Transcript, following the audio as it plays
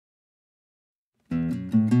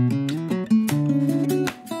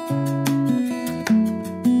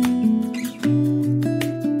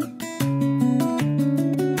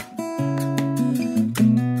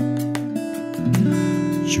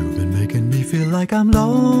feel like I'm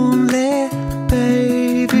lonely,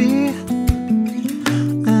 baby,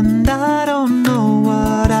 and I don't know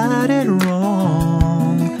what I did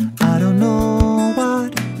wrong. I don't know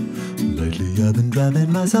what. Lately I've been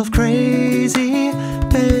driving myself crazy,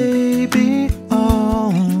 baby.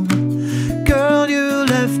 Oh, girl, you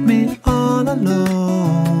left me all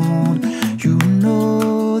alone. You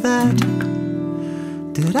know that.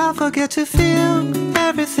 Did I forget to feel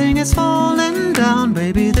everything is falling down?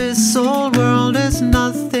 Baby, this whole world is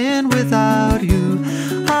nothing without you.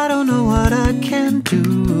 I don't know what I can do.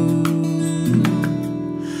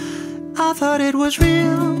 I thought it was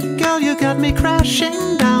real. Girl, you got me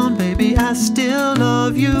crashing down. Baby, I still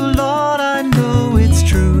love you. Lord, I know it's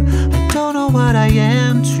true. I don't know what I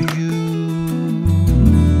am to you.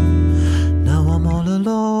 Now I'm all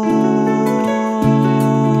alone.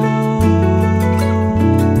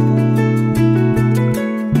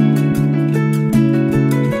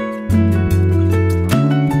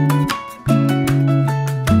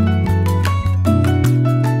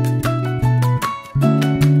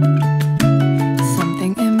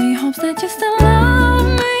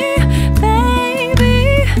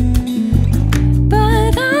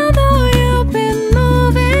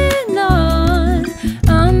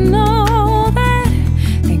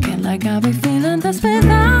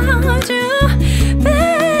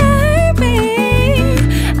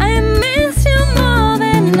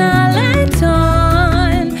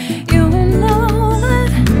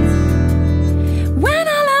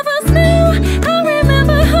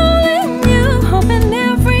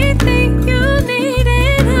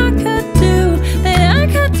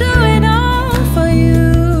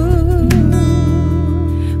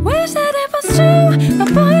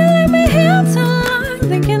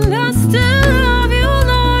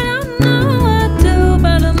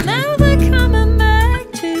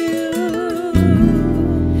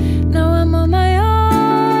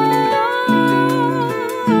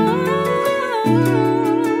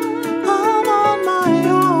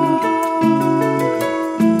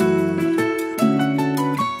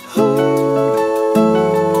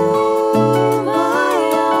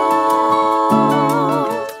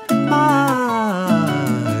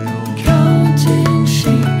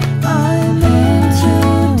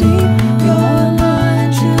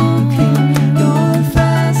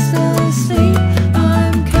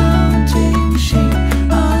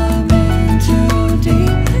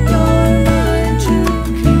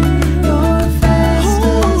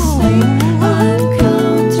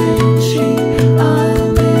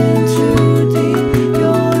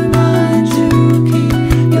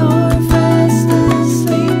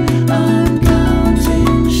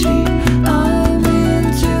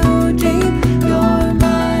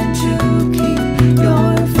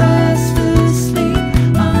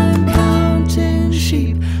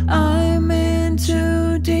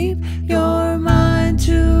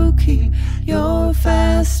 You're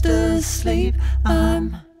fast asleep.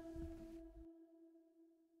 I'm